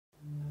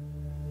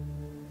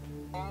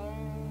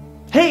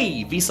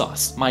Hey,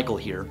 Vsauce, Michael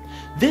here.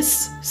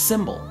 This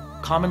symbol,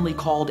 commonly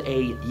called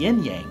a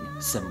yin-yang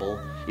symbol,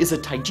 is a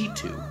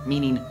taijitsu,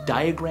 meaning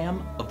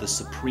diagram of the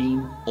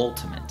supreme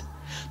ultimate.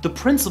 The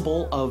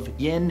principle of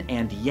yin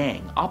and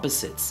yang,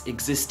 opposites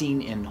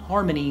existing in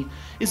harmony,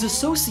 is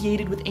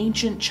associated with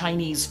ancient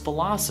Chinese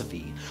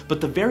philosophy,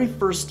 but the very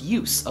first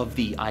use of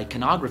the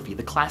iconography,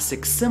 the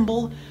classic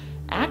symbol,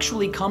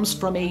 actually comes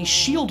from a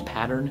shield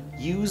pattern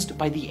used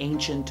by the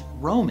ancient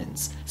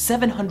Romans,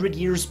 700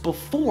 years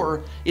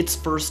before its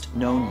first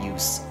known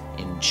use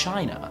in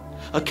China.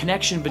 A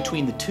connection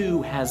between the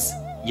two has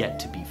yet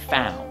to be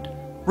found.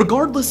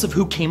 Regardless of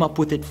who came up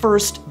with it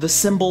first, the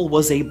symbol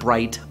was a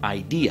bright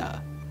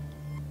idea.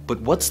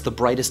 But what's the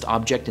brightest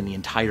object in the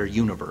entire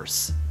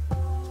universe?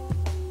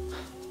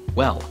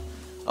 Well,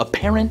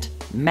 apparent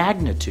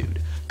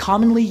magnitude,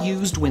 commonly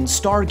used when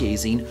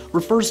stargazing,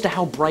 refers to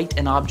how bright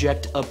an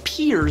object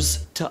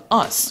appears to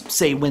us,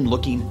 say when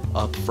looking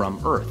up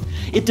from Earth.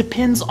 It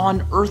depends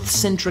on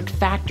Earth-centric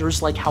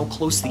factors like how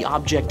close the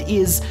object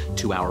is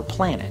to our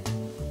planet.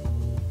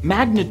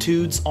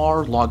 Magnitudes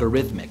are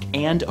logarithmic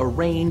and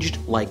arranged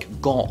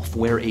like golf,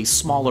 where a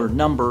smaller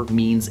number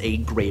means a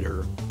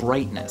greater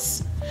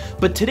brightness.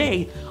 But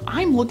today,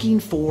 I'm looking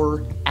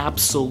for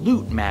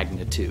absolute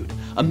magnitude,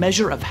 a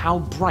measure of how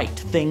bright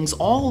things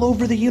all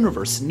over the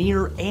universe,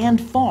 near and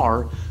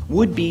far,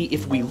 would be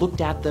if we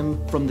looked at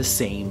them from the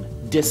same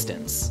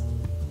distance.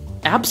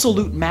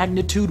 Absolute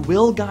magnitude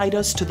will guide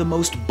us to the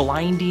most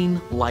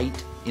blinding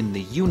light in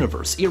the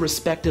universe,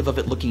 irrespective of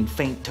it looking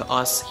faint to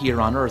us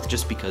here on Earth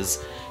just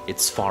because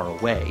it's far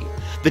away.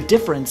 The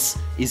difference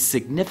is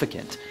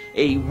significant.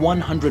 A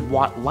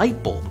 100-watt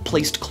light bulb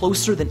placed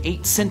closer than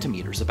 8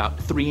 centimeters, about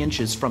 3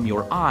 inches from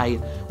your eye,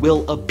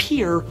 will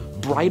appear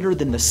brighter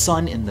than the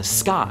sun in the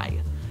sky.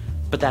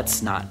 But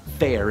that's not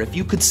fair. If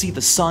you could see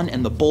the sun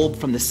and the bulb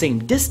from the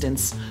same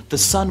distance, the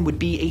sun would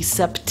be a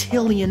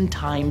septillion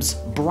times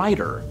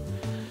brighter.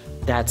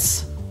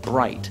 That's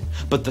bright.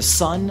 But the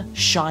sun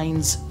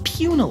shines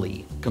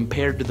punily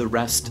compared to the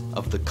rest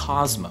of the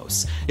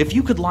cosmos. If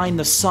you could line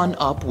the sun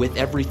up with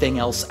everything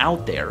else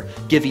out there,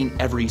 giving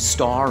every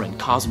star and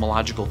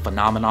cosmological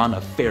phenomenon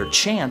a fair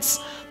chance,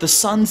 the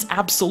sun's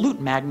absolute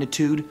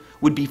magnitude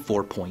would be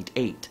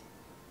 4.8.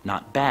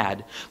 Not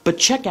bad, but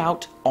check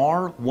out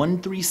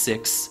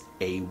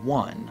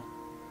R136A1.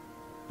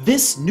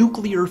 This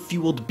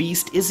nuclear-fueled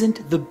beast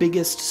isn't the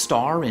biggest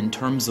star in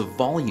terms of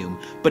volume,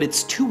 but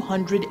it's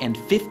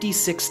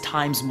 256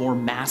 times more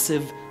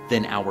massive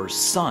than our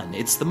sun.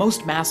 It's the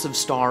most massive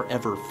star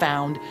ever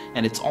found,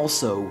 and it's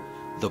also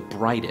the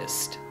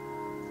brightest.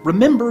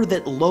 Remember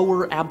that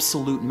lower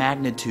absolute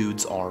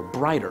magnitudes are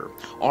brighter.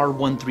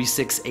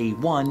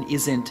 R136A1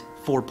 isn't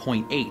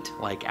 4.8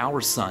 like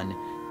our sun.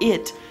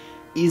 It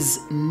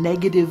is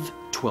negative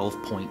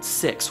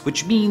 12.6,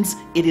 which means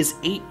it is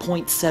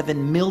 8.7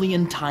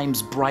 million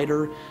times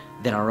brighter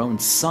than our own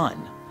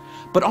sun.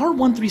 But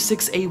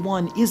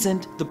R136A1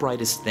 isn't the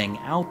brightest thing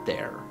out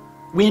there.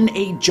 When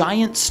a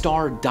giant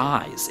star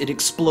dies, it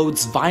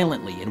explodes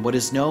violently in what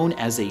is known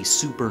as a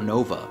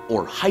supernova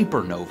or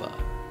hypernova.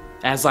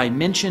 As I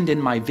mentioned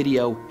in my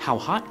video, How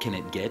Hot Can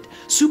It Get?,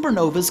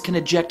 supernovas can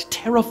eject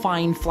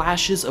terrifying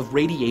flashes of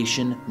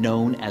radiation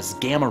known as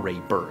gamma ray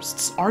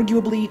bursts,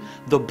 arguably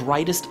the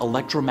brightest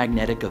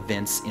electromagnetic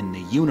events in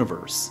the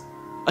universe.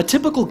 A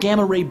typical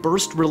gamma ray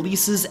burst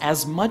releases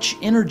as much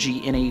energy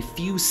in a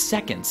few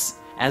seconds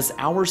as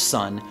our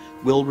sun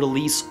will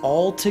release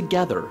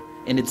altogether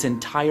in its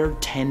entire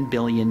 10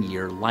 billion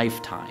year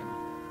lifetime.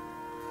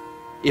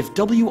 If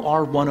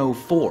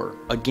WR104,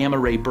 a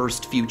gamma-ray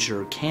burst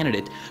future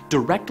candidate,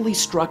 directly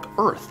struck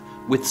Earth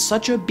with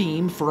such a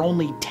beam for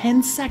only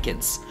 10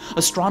 seconds,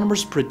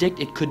 astronomers predict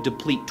it could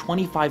deplete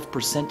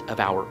 25% of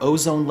our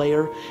ozone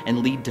layer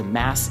and lead to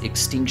mass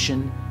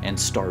extinction and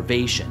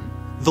starvation.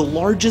 The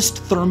largest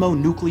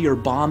thermonuclear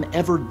bomb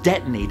ever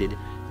detonated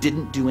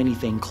didn't do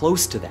anything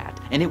close to that,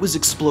 and it was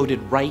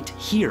exploded right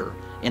here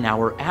in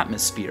our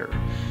atmosphere.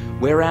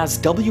 Whereas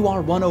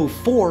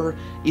WR104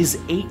 is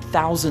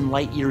 8,000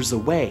 light years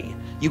away.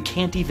 You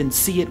can't even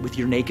see it with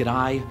your naked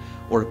eye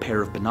or a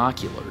pair of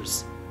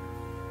binoculars.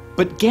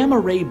 But gamma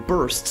ray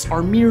bursts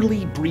are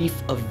merely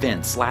brief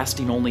events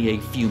lasting only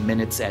a few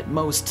minutes at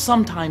most,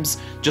 sometimes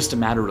just a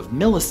matter of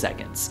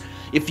milliseconds.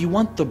 If you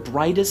want the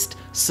brightest,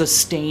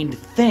 sustained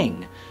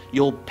thing,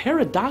 you'll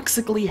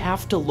paradoxically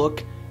have to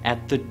look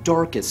at the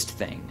darkest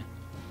thing: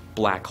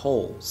 black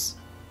holes.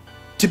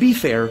 To be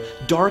fair,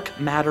 dark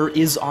matter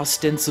is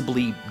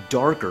ostensibly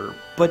darker,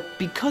 but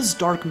because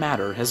dark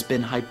matter has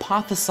been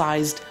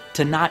hypothesized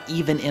to not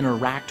even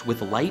interact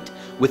with light,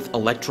 with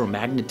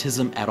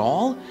electromagnetism at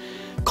all,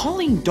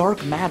 calling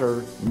dark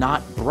matter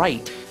not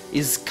bright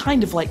is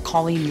kind of like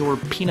calling your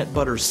peanut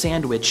butter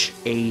sandwich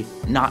a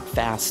not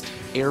fast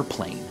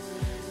airplane.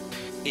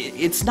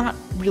 It's not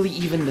really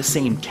even the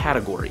same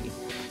category.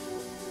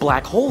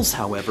 Black holes,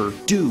 however,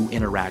 do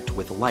interact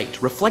with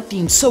light,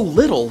 reflecting so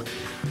little,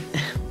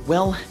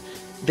 well,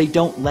 they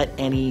don't let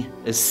any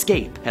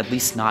escape, at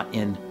least not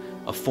in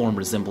a form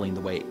resembling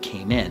the way it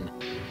came in.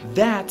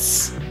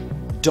 That's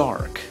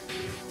dark.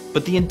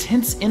 But the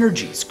intense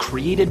energies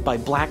created by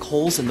black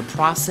holes in the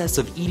process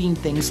of eating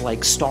things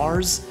like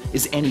stars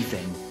is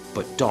anything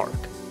but dark.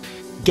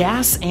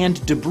 Gas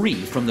and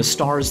debris from the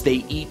stars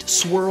they eat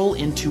swirl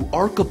into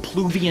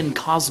archipluvian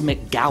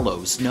cosmic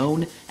gallows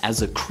known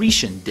as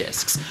accretion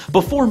disks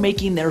before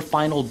making their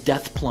final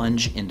death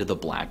plunge into the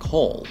black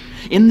hole.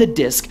 In the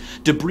disk,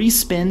 debris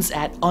spins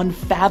at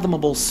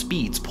unfathomable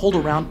speeds, pulled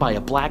around by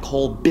a black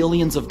hole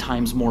billions of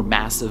times more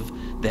massive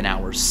than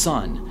our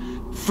sun.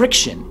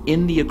 Friction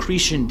in the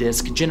accretion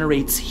disk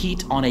generates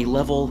heat on a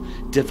level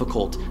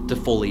difficult to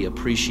fully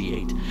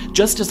appreciate.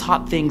 Just as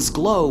hot things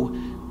glow,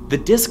 the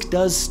disk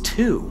does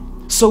too,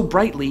 so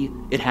brightly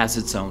it has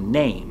its own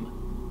name,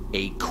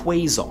 a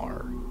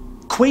quasar.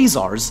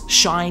 Quasars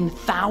shine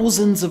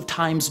thousands of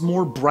times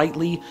more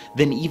brightly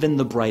than even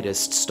the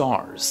brightest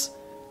stars.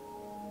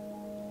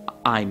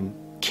 I'm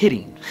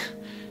kidding.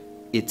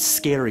 It's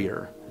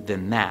scarier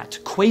than that.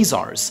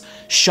 Quasars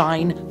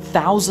shine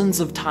thousands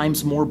of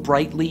times more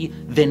brightly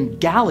than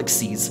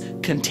galaxies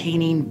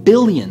containing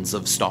billions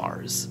of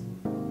stars.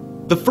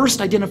 The first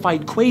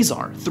identified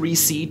quasar,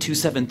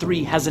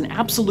 3C273, has an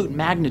absolute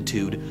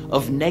magnitude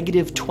of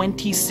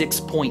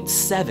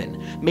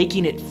 -26.7,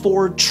 making it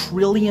 4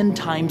 trillion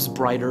times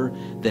brighter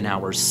than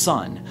our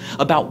sun,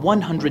 about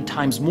 100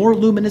 times more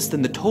luminous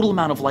than the total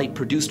amount of light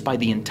produced by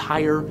the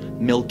entire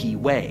Milky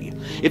Way.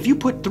 If you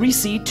put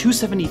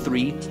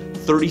 3C273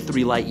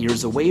 33 light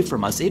years away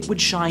from us, it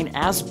would shine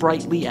as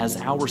brightly as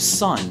our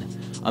sun,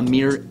 a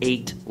mere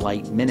 8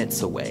 light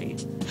minutes away.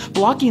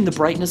 Blocking the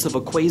brightness of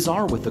a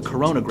quasar with a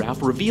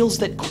coronagraph reveals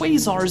that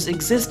quasars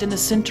exist in the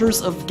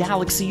centers of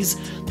galaxies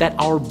that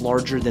are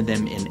larger than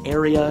them in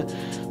area,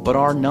 but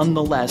are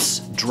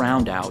nonetheless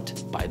drowned out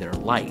by their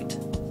light.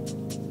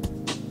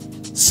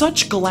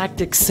 Such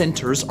galactic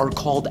centers are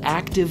called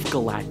active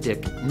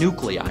galactic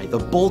nuclei, the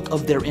bulk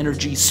of their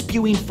energy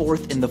spewing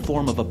forth in the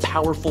form of a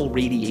powerful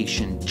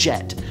radiation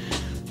jet,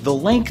 the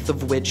length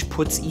of which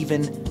puts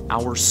even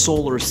our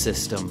solar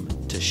system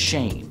to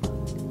shame.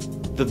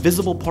 The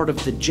visible part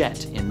of the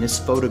jet in this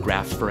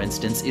photograph, for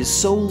instance, is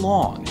so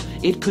long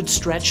it could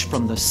stretch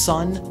from the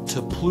Sun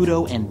to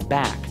Pluto and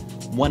back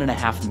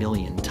 1.5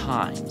 million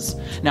times.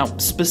 Now,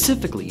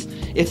 specifically,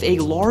 if a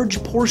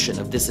large portion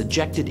of this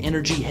ejected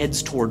energy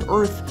heads toward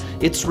Earth,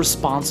 it's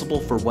responsible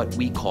for what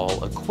we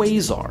call a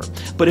quasar.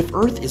 But if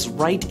Earth is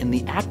right in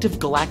the active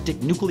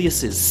galactic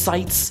nucleus's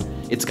sights,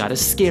 it's got a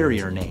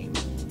scarier name,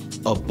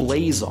 a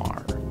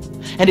blazar.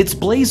 And it's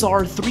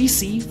blazar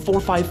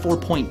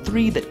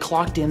 3C454.3 that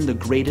clocked in the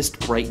greatest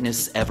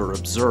brightness ever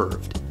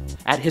observed.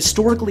 At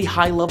historically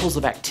high levels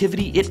of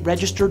activity, it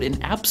registered an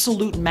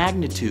absolute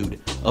magnitude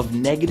of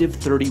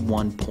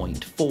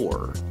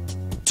 -31.4.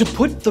 To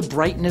put the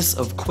brightness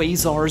of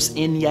quasars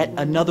in yet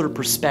another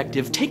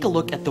perspective, take a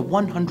look at the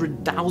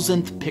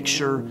 100,000th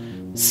picture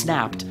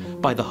snapped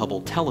by the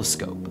Hubble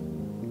telescope.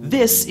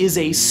 This is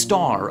a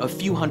star a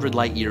few hundred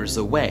light years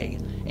away,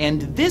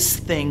 and this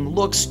thing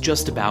looks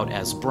just about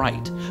as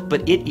bright,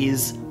 but it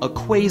is a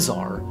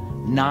quasar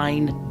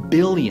 9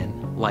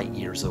 billion light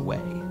years away.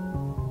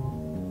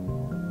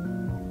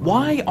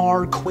 Why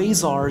are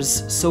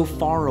quasars so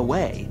far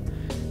away?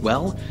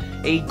 Well,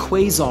 a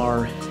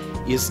quasar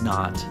is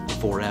not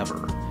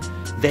forever.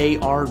 They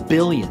are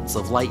billions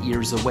of light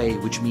years away,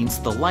 which means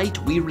the light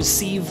we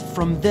receive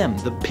from them,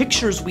 the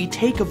pictures we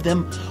take of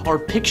them, are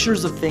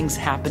pictures of things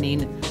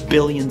happening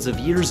billions of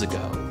years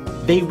ago.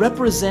 They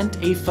represent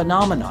a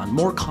phenomenon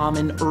more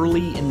common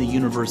early in the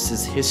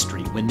universe's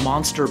history, when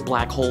monster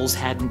black holes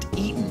hadn't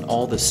eaten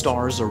all the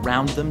stars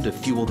around them to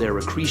fuel their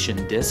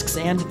accretion disks,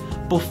 and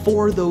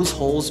before those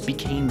holes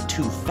became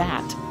too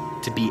fat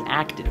to be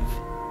active.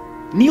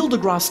 Neil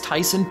deGrasse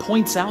Tyson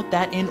points out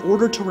that in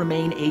order to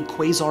remain a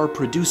quasar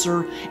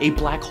producer, a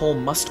black hole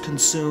must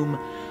consume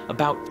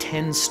about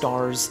 10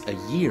 stars a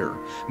year.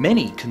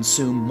 Many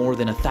consume more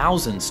than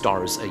 1,000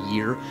 stars a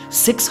year,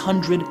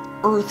 600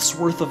 Earths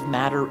worth of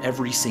matter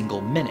every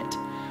single minute.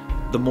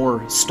 The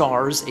more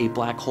stars a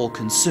black hole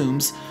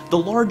consumes, the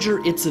larger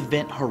its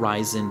event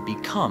horizon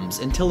becomes,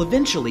 until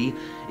eventually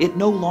it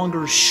no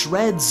longer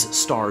shreds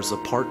stars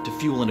apart to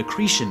fuel an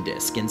accretion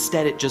disk.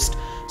 Instead, it just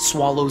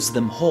swallows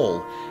them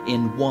whole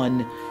in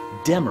one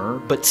dimmer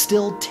but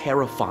still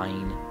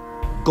terrifying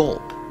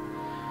gulp.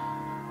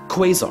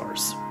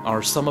 Quasars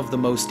are some of the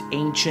most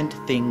ancient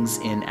things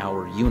in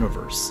our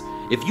universe.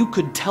 If you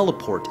could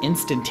teleport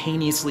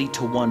instantaneously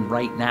to one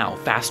right now,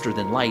 faster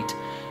than light,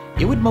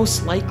 it would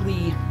most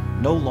likely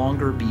no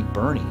longer be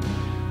burning.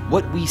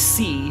 What we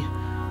see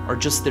are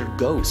just their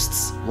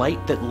ghosts,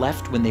 light that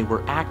left when they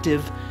were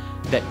active,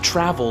 that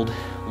traveled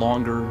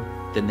longer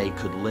than they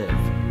could live.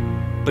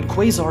 But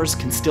quasars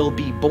can still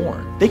be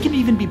born. They can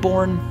even be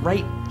born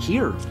right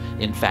here,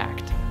 in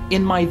fact.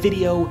 In my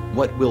video,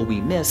 What Will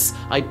We Miss?,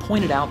 I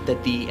pointed out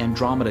that the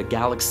Andromeda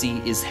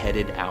Galaxy is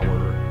headed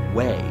our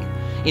way.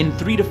 In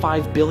 3 to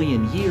 5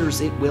 billion years,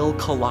 it will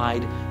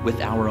collide with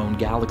our own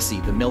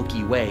galaxy, the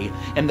Milky Way,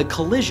 and the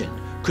collision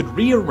could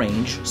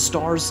rearrange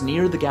stars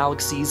near the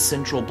galaxy's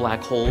central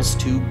black holes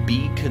to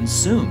be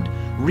consumed,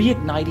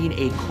 reigniting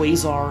a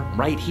quasar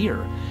right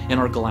here in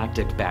our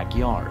galactic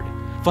backyard.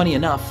 Funny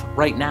enough,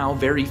 right now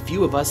very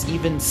few of us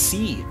even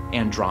see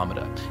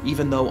Andromeda,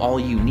 even though all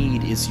you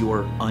need is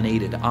your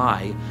unaided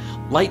eye.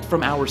 Light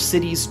from our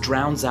cities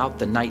drowns out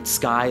the night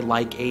sky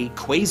like a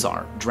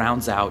quasar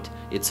drowns out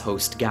its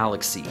host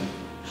galaxy.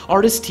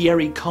 Artist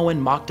Thierry Cohen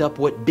mocked up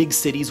what big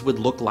cities would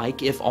look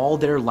like if all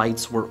their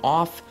lights were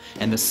off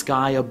and the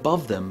sky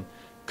above them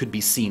could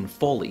be seen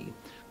fully.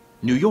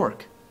 New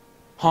York,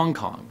 Hong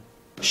Kong,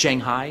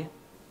 Shanghai,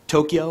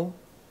 Tokyo,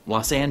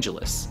 Los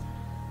Angeles.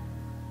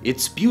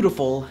 It's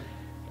beautiful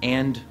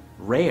and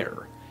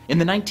rare. In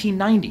the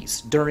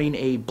 1990s, during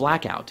a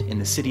blackout in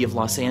the city of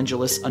Los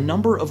Angeles, a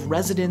number of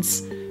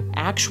residents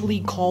actually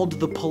called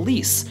the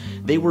police.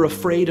 They were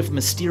afraid of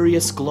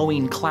mysterious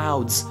glowing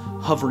clouds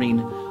hovering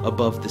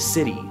above the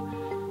city.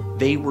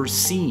 They were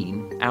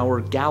seeing our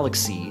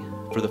galaxy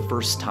for the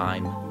first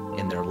time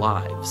in their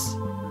lives.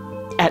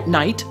 At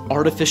night,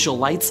 artificial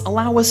lights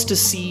allow us to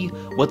see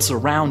what's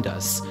around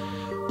us,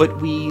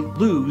 but we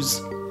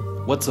lose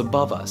what's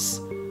above us.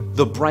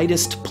 The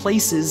brightest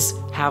places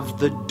have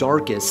the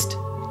darkest,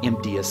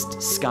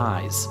 emptiest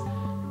skies.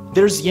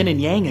 There's yin and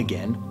yang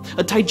again.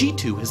 A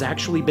Taijitu has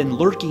actually been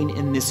lurking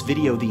in this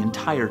video the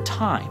entire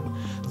time.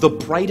 The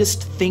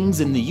brightest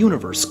things in the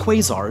universe,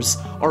 quasars,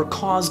 are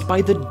caused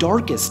by the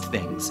darkest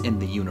things in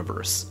the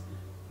universe,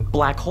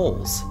 black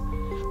holes.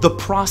 The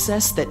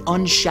process that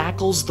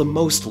unshackles the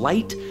most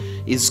light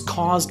is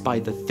caused by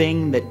the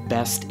thing that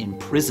best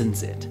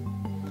imprisons it.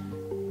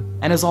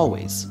 And as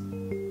always,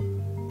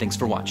 thanks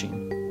for watching.